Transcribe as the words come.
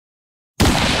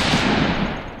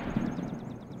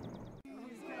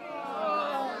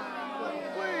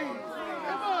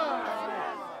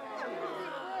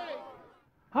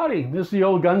Howdy, this is the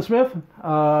old gunsmith.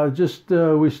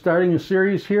 We're starting a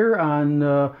series here on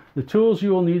the tools you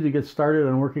will need to get started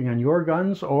on working on your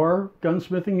guns or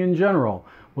gunsmithing in general.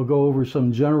 We'll go over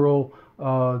some general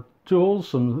tools,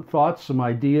 some thoughts, some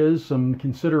ideas, some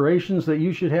considerations that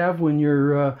you should have when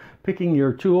you're picking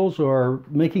your tools or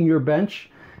making your bench,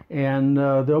 and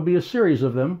there'll be a series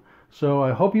of them. So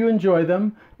I hope you enjoy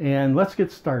them, and let's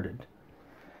get started.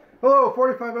 Hello,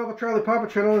 45 Alpha Charlie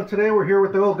Papa Channel, and today we're here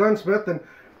with the old gunsmith, and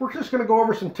we're just going to go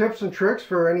over some tips and tricks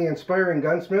for any inspiring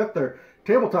gunsmith or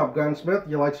tabletop gunsmith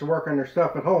that likes to work on their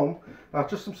stuff at home.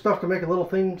 Just some stuff to make little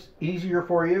things easier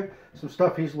for you, some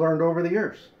stuff he's learned over the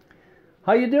years.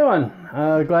 How you doing?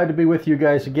 Glad to be with you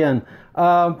guys again.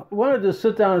 Wanted to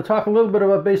sit down and talk a little bit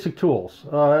about basic tools.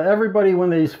 Everybody,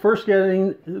 when they first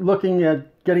looking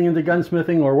at getting into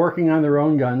gunsmithing or working on their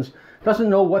own guns, doesn't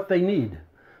know what they need.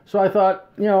 So I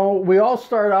thought, you know, we all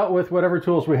start out with whatever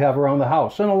tools we have around the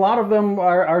house, and a lot of them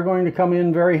are going to come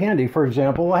in very handy. For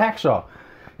example, a hacksaw.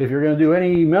 If you're going to do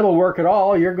any metal work at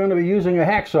all, you're going to be using a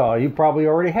hacksaw. You probably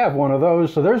already have one of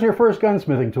those, so there's your first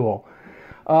gunsmithing tool.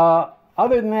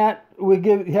 Other than that, we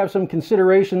have some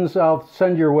considerations I'll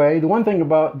send your way. The one thing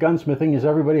about gunsmithing is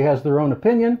everybody has their own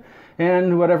opinion,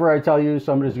 and whatever I tell you,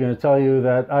 somebody's going to tell you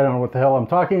that I don't know what the hell I'm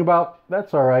talking about.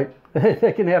 That's all right.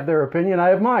 They can have their opinion. I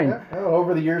have mine. Yeah,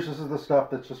 over the years, this is the stuff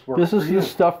that's just worked for you. This is the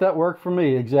stuff that worked for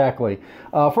me, exactly.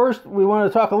 First, we want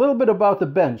to talk a little bit about the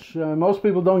bench. Most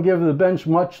people don't give the bench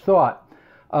much thought.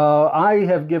 I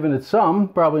have given it some,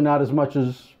 probably not as much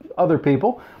as other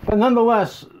people, but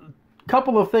nonetheless, a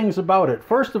couple of things about it.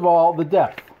 First of all, the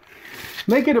depth.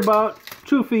 Make it about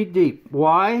 2 feet deep.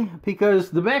 Why? Because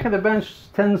the back of the bench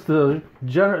tends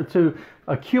to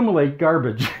accumulate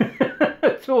garbage,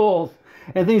 tools,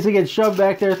 and things that get shoved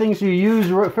back there, things you use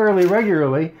fairly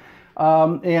regularly.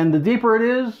 And the deeper it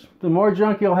is, the more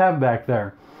junk you'll have back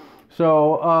there.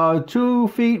 So 2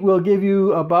 feet will give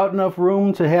you about enough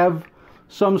room to have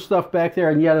some stuff back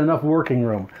there and yet enough working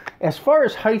room. As far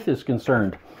as height is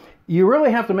concerned, you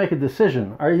really have to make a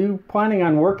decision. Are you planning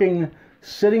on working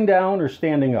sitting down or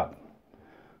standing up?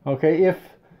 Okay, if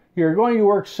you're going to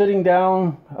work sitting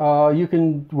down, you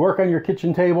can work on your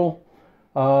kitchen table,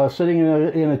 sitting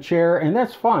in a chair, and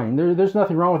that's fine. There's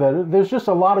nothing wrong with that. There's just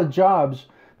a lot of jobs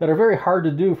that are very hard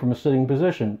to do from a sitting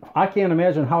position. I can't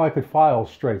imagine how I could file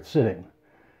straight sitting.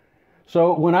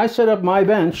 So when I set up my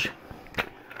bench,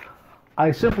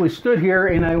 I simply stood here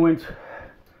and I went,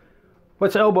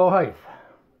 what's elbow height?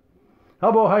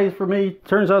 Elbow height for me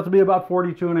turns out to be about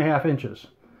 42.5 inches.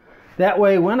 That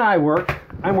way when I work,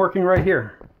 I'm working right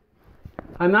here.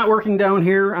 I'm not working down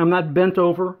here. I'm not bent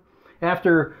over.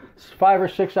 After 5 or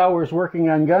 6 hours working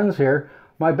on guns here,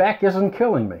 my back isn't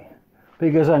killing me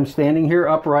because I'm standing here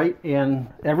upright and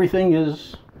everything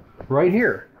is right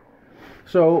here.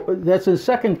 So that's a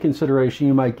second consideration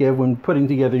you might give when putting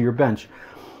together your bench.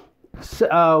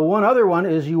 One other one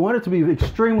is you want it to be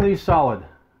extremely solid.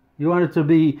 You want it to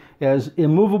be as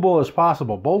immovable as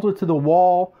possible, bolted to the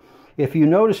wall. If you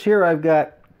notice here, I've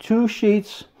got 2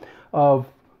 sheets of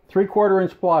 3/4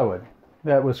 inch plywood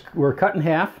that were cut in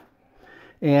half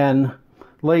and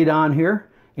laid on here,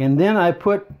 and then I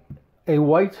put a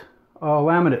white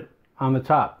laminate on the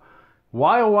top.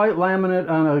 Why a white laminate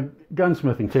on a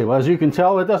gunsmithing table? As you can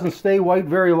tell, it doesn't stay white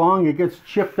very long. It gets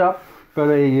chipped up, but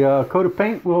a coat of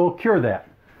paint will cure that.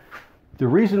 The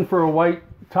reason for a white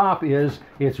top is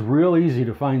it's real easy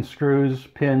to find screws,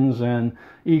 pins, and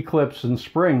E-clips and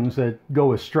springs that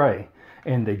go astray,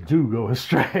 and they do go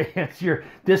astray as you're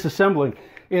disassembling.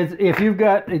 If you've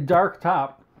got a dark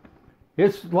top,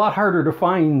 it's a lot harder to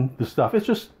find the stuff.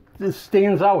 It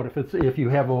stands out if you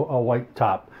have a white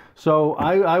top. So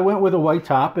I went with a white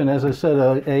top, and as I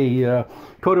said, a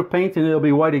coat of paint, and it'll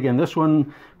be white again. This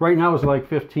one right now is like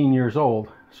 15 years old,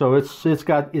 so it's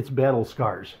got its battle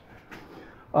scars.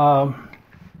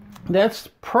 That's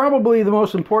probably the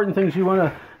most important things you want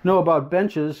to know about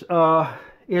benches.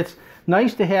 It's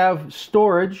nice to have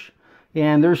storage,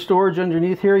 and there's storage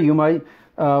underneath here. You might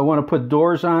want to put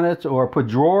doors on it or put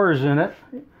drawers in it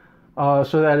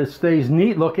so that it stays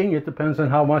neat looking. It depends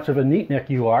on how much of a neatneck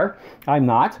you are. I'm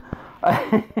not.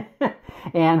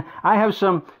 And I have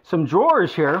some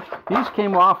drawers here. These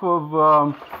came off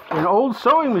of an old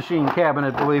sewing machine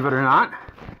cabinet, believe it or not.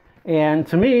 And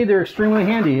to me, they're extremely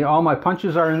handy. All my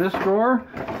punches are in this drawer.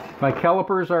 My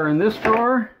calipers are in this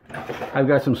drawer. I've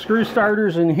got some screw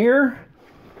starters in here.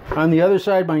 On the other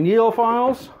side, my needle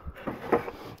files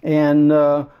and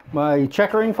my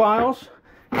checkering files.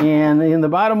 And in the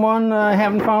bottom one, I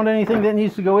haven't found anything that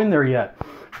needs to go in there yet.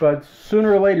 But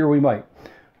sooner or later, we might.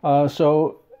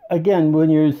 So again, when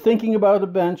you're thinking about a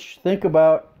bench, think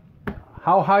about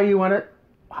how high you want it,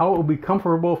 how it will be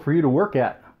comfortable for you to work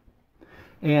at.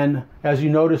 And as you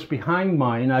notice behind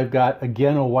mine, I've got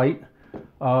again a white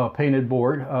painted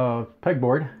board,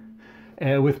 pegboard,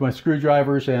 and with my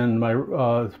screwdrivers and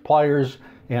my pliers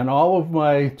and all of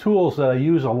my tools that I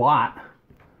use a lot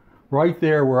right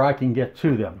there where I can get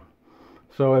to them.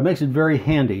 So it makes it very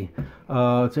handy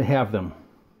to have them.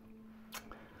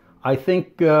 I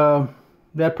think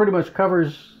that pretty much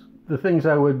covers the things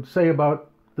I would say about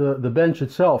the bench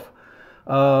itself.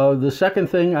 The second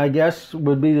thing, I guess,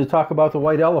 would be to talk about the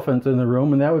white elephant in the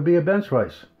room, and that would be a bench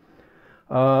vise.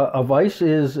 A vise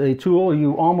is a tool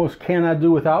you almost cannot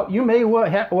do without. You may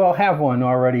well have one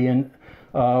already in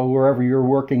wherever you're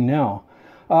working now.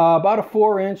 About a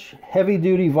 4-inch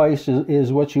heavy-duty vise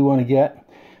is what you want to get.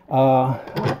 I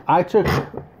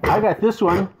got this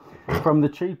one from the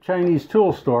cheap Chinese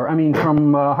tool store. I mean,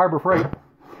 from Harbor Freight.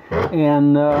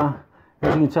 And as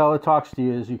you can tell, it talks to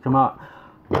you as you come out.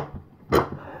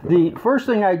 The first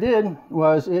thing I did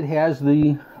was it has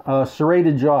the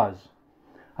serrated jaws.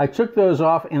 I took those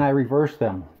off and I reversed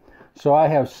them. So I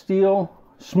have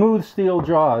smooth steel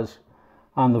jaws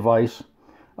on the vise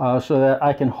so that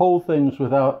I can hold things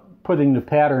without putting the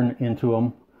pattern into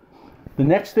them. The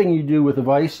next thing you do with the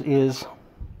vise is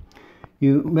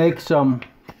you make some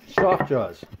soft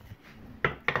jaws.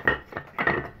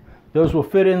 Those will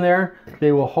fit in there.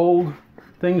 They will hold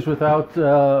things without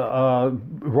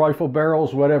rifle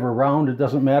barrels, whatever, round. It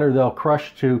doesn't matter. They'll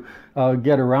crush to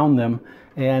get around them.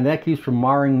 And that keeps from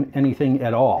marring anything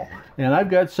at all. And I've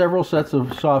got several sets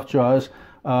of soft jaws.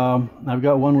 I've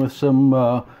got one with some,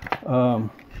 what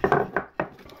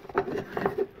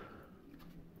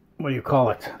do you call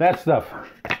it? That stuff.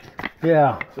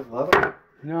 Yeah. Is it leather?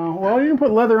 No, well, you can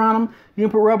put leather on them. You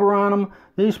can put rubber on them.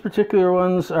 These particular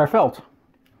ones are felt.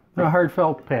 They're hard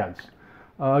felt pads.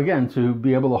 Again, to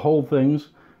be able to hold things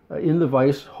in the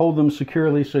vise, hold them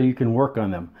securely so you can work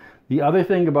on them. The other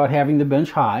thing about having the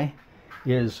bench high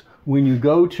is when you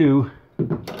go to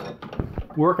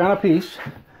work on a piece,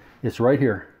 it's right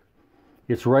here.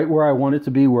 It's right where I want it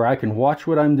to be, where I can watch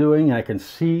what I'm doing. I can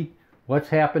see what's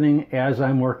happening as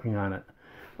I'm working on it.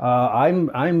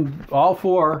 I'm all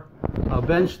for a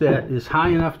bench that is high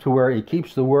enough to where it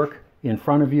keeps the work in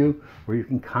front of you, where you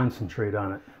can concentrate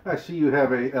on it. I see you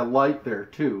have a light there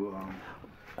too.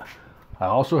 I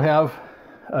also have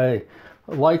a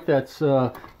light that's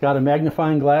got a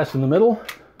magnifying glass in the middle.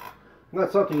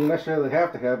 Not something you necessarily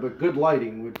have to have, but good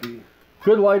lighting would be...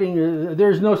 Good lighting,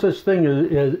 there's no such thing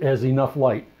as enough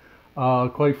light.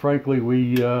 Quite frankly,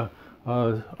 we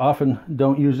often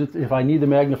don't use it. If I need the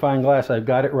magnifying glass, I've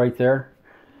got it right there,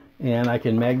 and I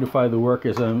can magnify the work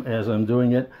as I'm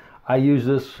doing it. I use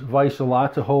this vise a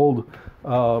lot to hold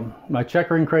my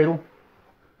checkering cradle.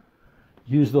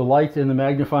 Use the light and the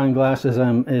magnifying glass as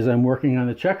I'm working on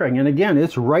the checkering. And again,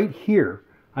 it's right here.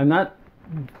 I'm not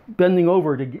bending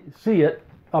over to see it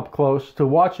up close, to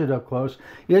watch it up close.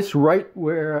 It's right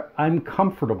where I'm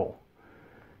comfortable.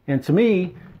 And to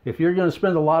me, if you're going to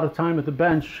spend a lot of time at the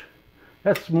bench,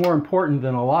 that's more important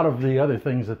than a lot of the other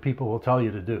things that people will tell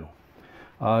you to do.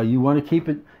 You want to keep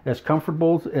it as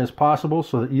comfortable as possible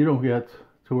so that you don't get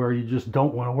to where you just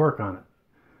don't want to work on it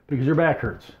because your back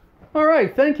hurts. All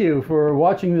right, thank you for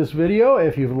watching this video.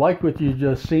 If you've liked what you've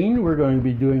just seen, we're going to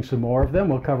be doing some more of them.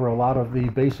 We'll cover a lot of the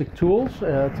basic tools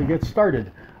to get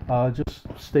started. Just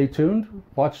stay tuned,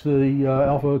 watch the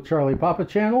Alpha Charlie Papa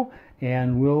channel,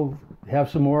 and we'll have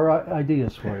some more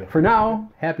ideas for you. For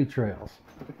now, happy trails.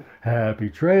 Happy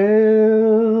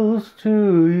trails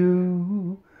to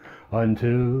you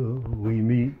until we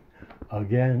meet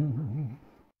again.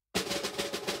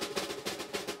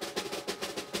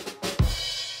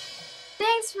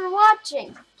 Thanks for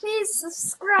watching. Please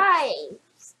subscribe.